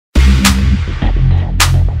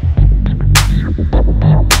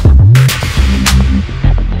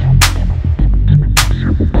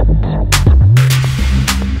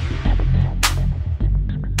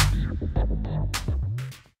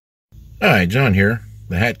Hi, John here,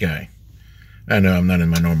 the hat guy. I know I'm not in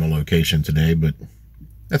my normal location today, but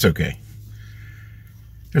that's okay.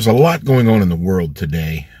 There's a lot going on in the world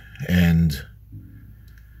today, and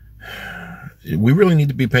we really need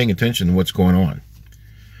to be paying attention to what's going on.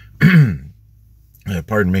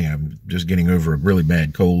 Pardon me, I'm just getting over a really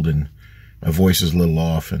bad cold, and my voice is a little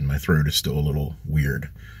off, and my throat is still a little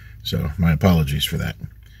weird. So my apologies for that.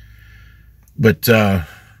 But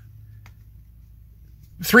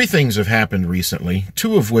three things have happened recently,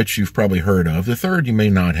 two of which you've probably heard of. The third you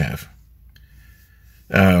may not have.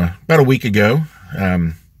 About a week ago,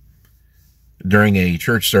 during a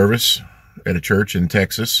church service at a church in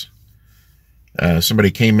Texas,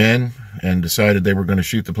 somebody came in and decided they were going to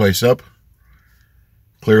shoot the place up.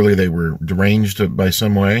 Clearly they were deranged by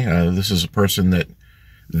some way. This is a person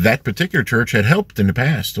that particular church had helped in the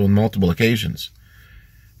past on multiple occasions.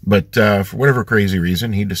 But for whatever crazy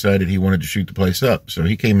reason, he decided he wanted to shoot the place up. So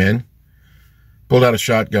he came in, pulled out a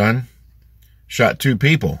shotgun, shot two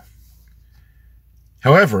people.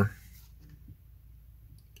 However,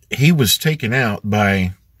 he was taken out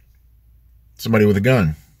by somebody with a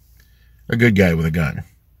gun, a good guy with a gun.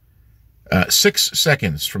 6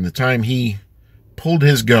 seconds from the time he pulled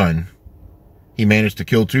his gun, he managed to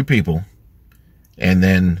kill two people, and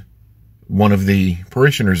then one of the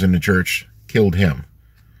parishioners in the church killed him.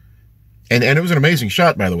 And it was an amazing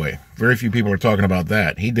shot, by the way. Very few people are talking about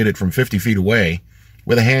that. He did it from 50 feet away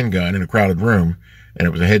with a handgun in a crowded room, and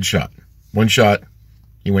it was a headshot. One shot,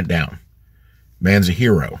 he went down. Man's a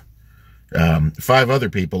hero. 5 other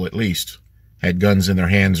people, at least, had guns in their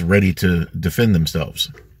hands ready to defend themselves.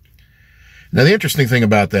 Now, the interesting thing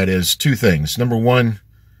about that is two things. Number one,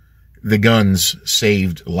 the guns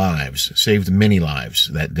saved lives, saved many lives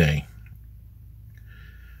that day.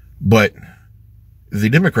 But the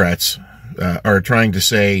Democrats are trying to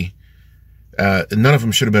say none of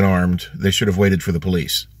them should have been armed. They should have waited for the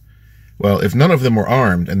police. Well, if none of them were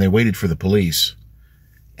armed and they waited for the police,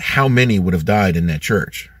 how many would have died in that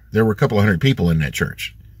church? There were a couple of hundred people in that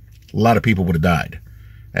church. A lot of people would have died.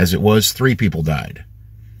 As it was, 3 people died.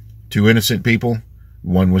 2 innocent people,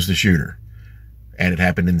 1 was the shooter. And it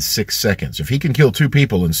happened in 6 seconds. If he can kill 2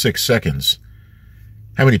 people in 6 seconds,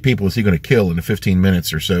 how many people is he going to kill in the 15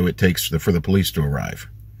 minutes or so it takes for the police to arrive?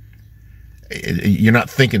 You're not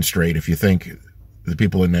thinking straight if you think the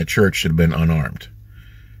people in that church should have been unarmed.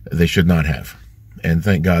 They should not have. And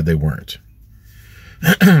thank God they weren't.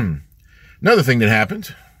 Another thing that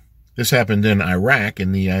happened, this happened in Iraq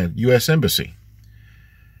in the U.S. Embassy.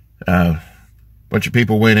 A bunch of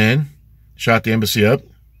people went in, shot the embassy up,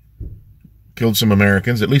 killed some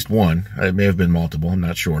Americans, at least one. It may have been multiple, I'm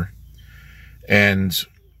not sure. And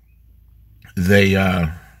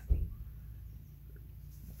they,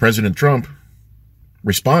 President Trump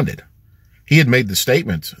responded. He had made the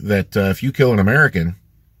statement that if you kill an American,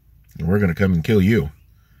 we're going to come and kill you.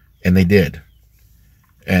 And they did.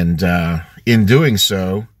 And in doing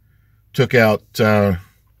so, took out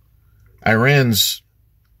Iran's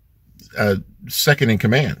second in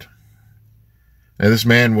command. Now, this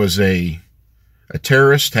man was a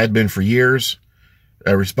terrorist, had been for years,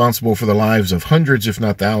 responsible for the lives of hundreds, if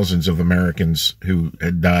not thousands, of Americans who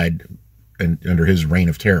had died under his reign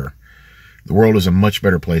of terror. The world is a much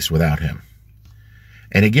better place without him.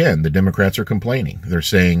 And again, the Democrats are complaining. They're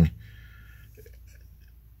saying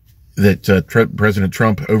that President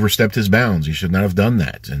Trump overstepped his bounds. He should not have done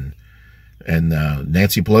that. And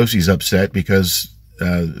Nancy Pelosi's upset because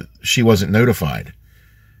she wasn't notified.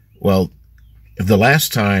 Well, the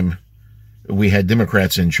last time we had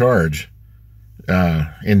Democrats in charge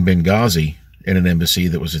in Benghazi in an embassy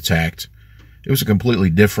that was attacked, it was a completely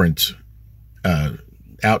different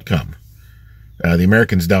outcome. The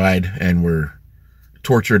Americans died and were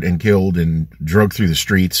tortured and killed and dragged through the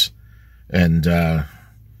streets, and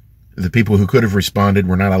the people who could have responded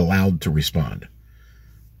were not allowed to respond.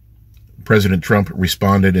 President Trump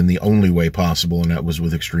responded in the only way possible, and that was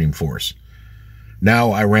with extreme force.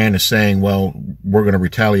 Now Iran is saying, well, we're going to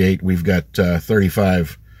retaliate. We've got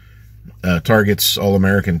 35 targets, all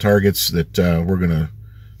American targets that we're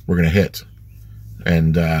going to hit.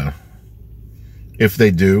 And if they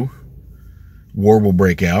do, war will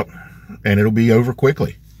break out, and it'll be over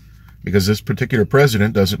quickly, because this particular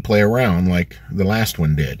president doesn't play around like the last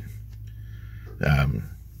one did.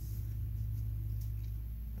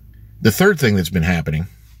 The third thing that's been happening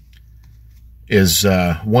is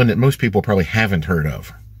one that most people probably haven't heard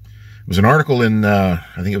of. It was an article in, I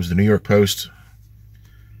think it was the New York Post,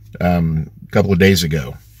 a couple of days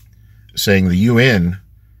ago, saying the UN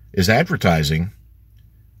is advertising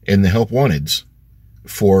in the help wanteds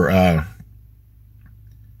for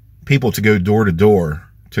people to go door to door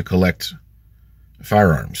to collect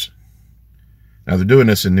firearms. Now, they're doing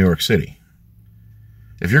this in New York City.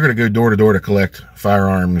 If you're going to go door to door to collect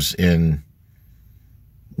firearms in,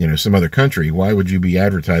 some other country, why would you be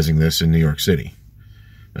advertising this in New York City?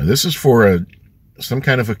 Now, this is for some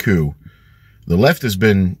kind of a coup. The left has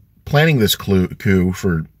been planning this coup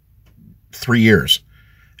for 3 years,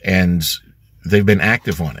 and they've been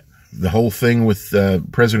active on it. The whole thing with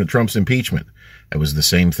President Trump's impeachment, that was the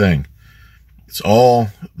same thing. It's all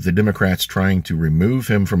the Democrats trying to remove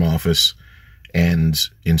him from office and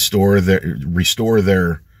restore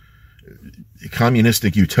their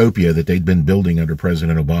communistic utopia that they'd been building under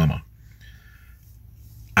President Obama.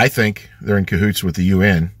 I think they're in cahoots with the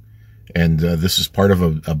UN, and this is part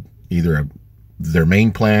of either their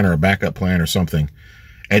main plan or a backup plan or something.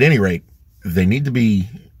 At any rate, we need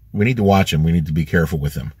to watch them. We need to be careful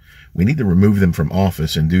with them. We need to remove them from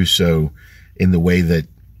office and do so in the way that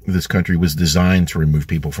this country was designed to remove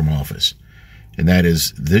people from office. And that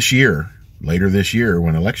is later this year,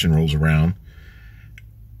 when election rolls around,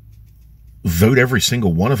 vote every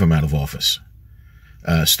single one of them out of office.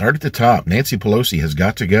 Start at the top. Nancy Pelosi has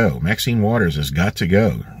got to go. Maxine Waters has got to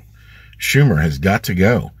go. Schumer has got to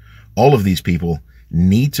go. All of these people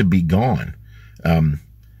need to be gone.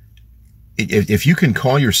 If you can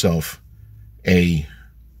call yourself a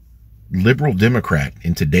liberal Democrat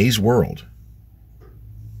in today's world,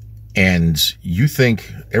 and you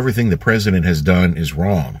think everything the president has done is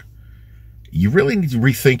wrong, you really need to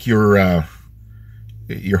rethink your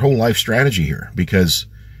whole life strategy here, because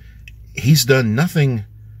he's done nothing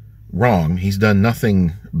wrong. He's done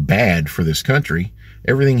nothing bad for this country.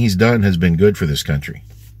 Everything he's done has been good for this country.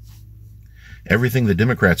 Everything the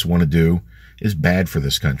Democrats want to do is bad for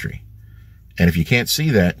this country. And if you can't see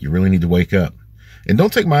that, you really need to wake up. And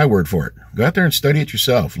don't take my word for it. Go out there and study it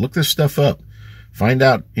yourself. Look this stuff up. Find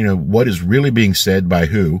out, what is really being said by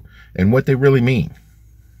who and what they really mean.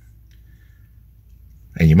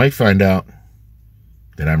 And you might find out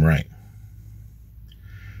that I'm right.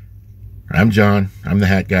 I'm John. I'm the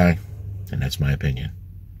Hat Guy. And that's my opinion.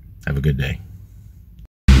 Have a good day.